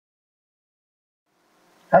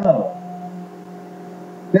Hello,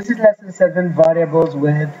 this is lesson 7 variables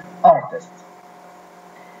with artists.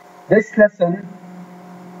 This lesson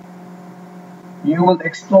you will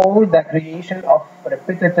explore the creation of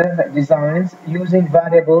repetitive designs using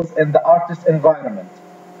variables in the artist environment.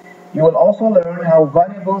 You will also learn how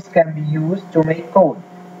variables can be used to make code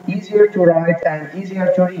easier to write and easier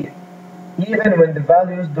to read, even when the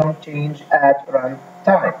values don't change at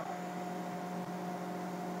runtime.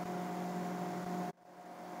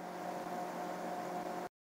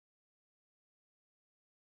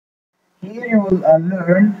 Here you will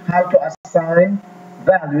learn how to assign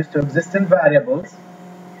values to existing variables,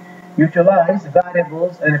 utilize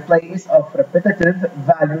variables in place of repetitive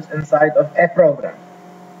values inside of a program.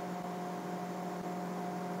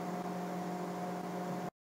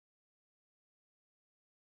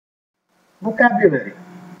 Vocabulary.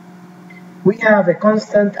 We have a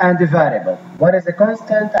constant and a variable. What is a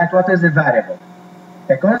constant and what is a variable?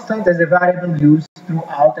 A constant is a variable used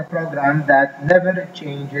throughout a program that never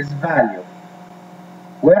changes value.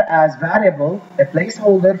 Whereas variable, a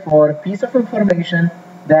placeholder for a piece of information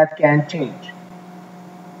that can change.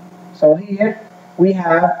 So here we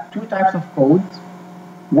have two types of codes.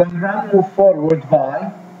 When run move forward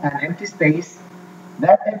by an empty space,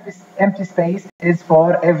 that empty space is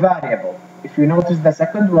for a variable. If you notice the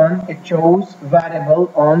second one, it shows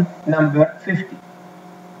variable on number 50.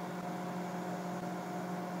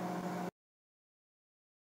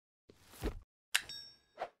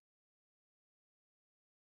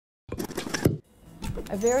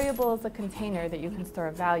 A variable is a container that you can store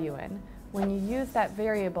a value in. When you use that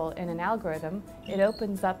variable in an algorithm, it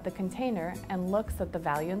opens up the container and looks at the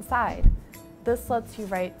value inside. This lets you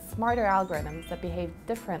write smarter algorithms that behave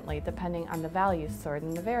differently depending on the value stored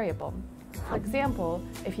in the variable. For example,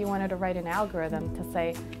 if you wanted to write an algorithm to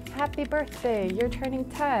say, "Happy birthday, you're turning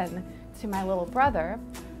 10," to my little brother,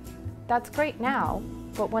 that's great now,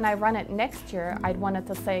 but when I run it next year, I'd want it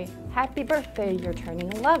to say, "Happy birthday, you're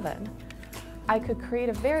turning 11." I could create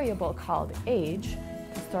a variable called age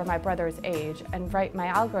to store my brother's age and write my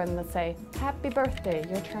algorithm to say, "Happy birthday,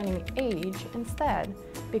 you're turning age" instead.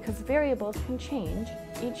 Because variables can change,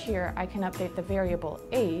 each year I can update the variable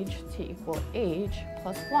age to equal age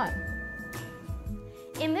plus 1.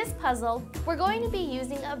 In this puzzle, we're going to be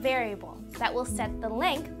using a variable that will set the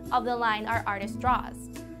length of the line our artist draws.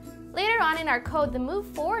 Later on in our code, the move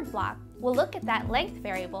forward block will look at that length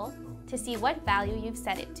variable to see what value you've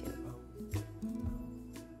set it to.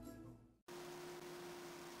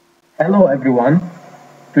 Hello everyone.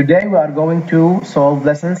 Today we are going to solve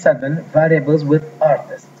lesson 7 variables with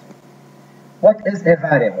artists. What is a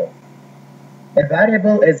variable? A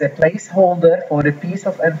variable is a placeholder for a piece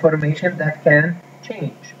of information that can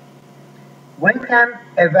change. When can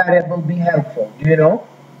a variable be helpful? Do you know?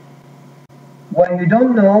 When you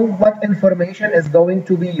don't know what information is going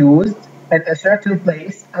to be used in a certain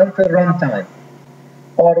place until runtime,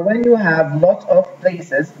 or when you have lots of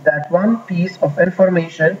places that one piece of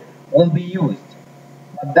information will be used,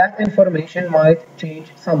 but that information might change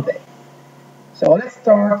someday. So let's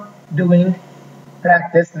start doing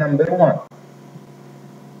practice number 1.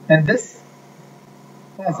 In this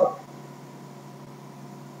puzzle,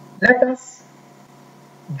 let us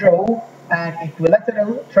draw an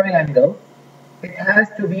equilateral triangle. It has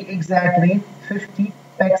to be exactly 50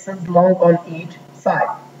 pixels long on each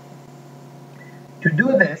side. To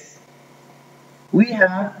do this, we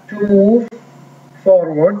have to move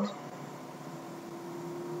forward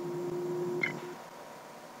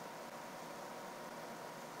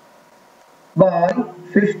by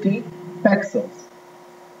 50 pixels.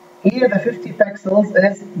 Here the 50 pixels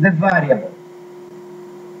is the variable.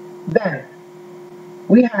 Then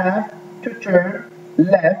we have to turn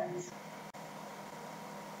left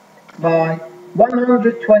by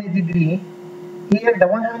 120 degree. Here the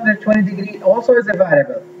 120 degree also is a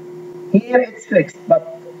variable. Here it's fixed,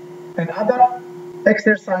 but in other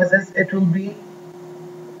exercises it will be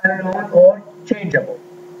unknown or changeable.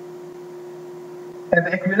 In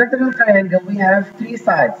the equilateral triangle we have 3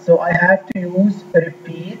 sides, so I have to use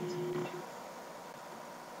repeat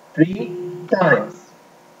 3 times.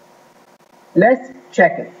 Let's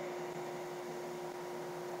check it.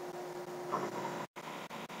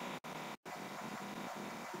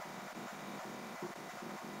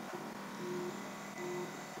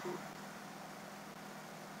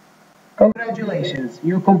 Congratulations,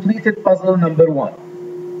 you completed puzzle number 1.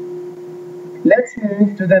 Let's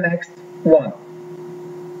move to the next one.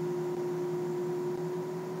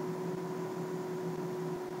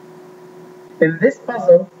 In this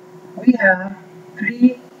puzzle, we have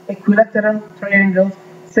 3 equilateral triangles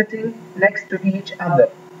sitting next to each other.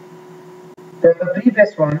 For the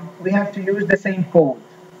previous one, we have to use the same code.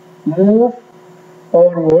 Move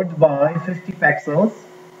forward by 50 pixels,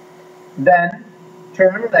 then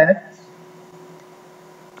turn left.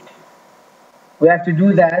 We have to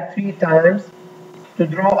do that 3 times to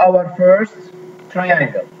draw our first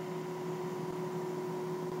triangle.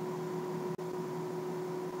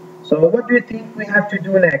 So what do you think we have to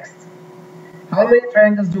do next? How many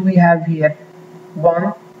triangles do we have here?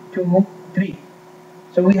 1, 2, 3.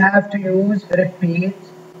 So we have to use repeat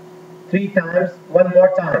 3 times, one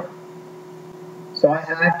more time. So I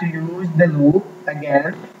have to use the loop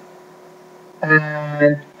again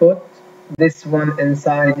and put this one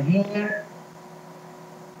inside here.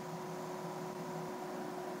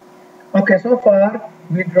 Okay, so far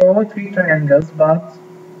we draw 3 triangles, but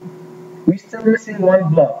we're still missing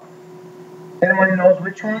one block. Anyone knows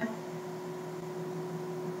which one?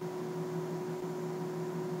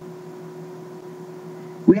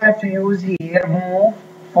 We have to use here move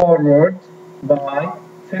forward by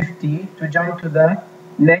 50 to jump to the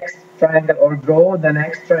next triangle or draw the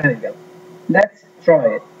next triangle. Let's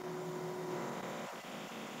try it.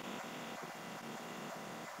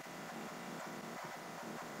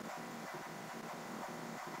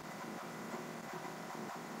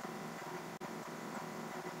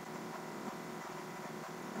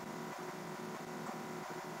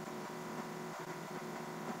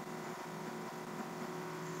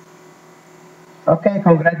 Okay,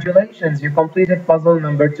 congratulations, you completed puzzle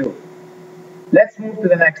number 2. Let's move to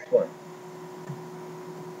the next one.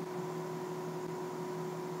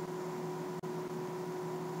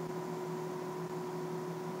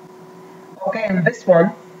 Okay, in this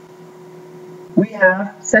one, we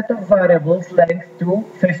have set of variables length to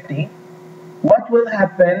 50. What will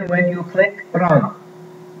happen when you click run?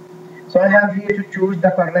 So I have here to choose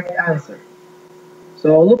the correct answer.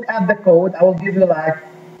 So look at the code, I will give you like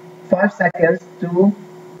 5 seconds to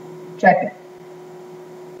check it.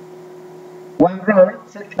 When run,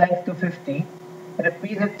 set length to 50,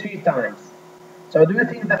 repeat it 3 times. So do you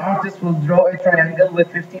think the artist will draw a triangle with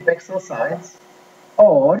 50 pixel sides?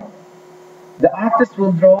 Or the artist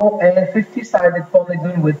will draw a 50-sided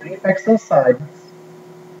polygon with 3 pixel sides?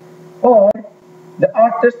 Or the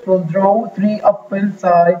artist will draw 3 open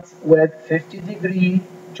sides with 50-degree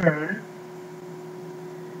turn?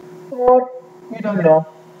 Or you don't know.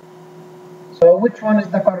 So which one is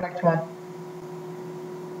the correct one?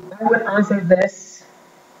 I will answer this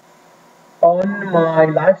on my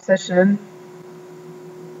live session.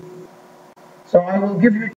 So I will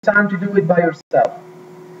give you time to do it by yourself.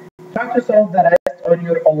 Try to solve the rest on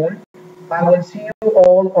your own. I will see you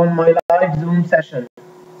all on my live Zoom session.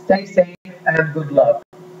 Stay safe and good luck.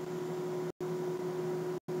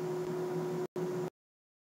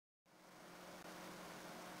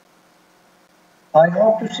 I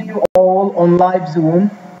hope to see you all on live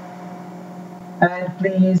Zoom, and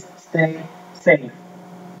please stay safe.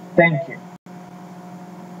 Thank you.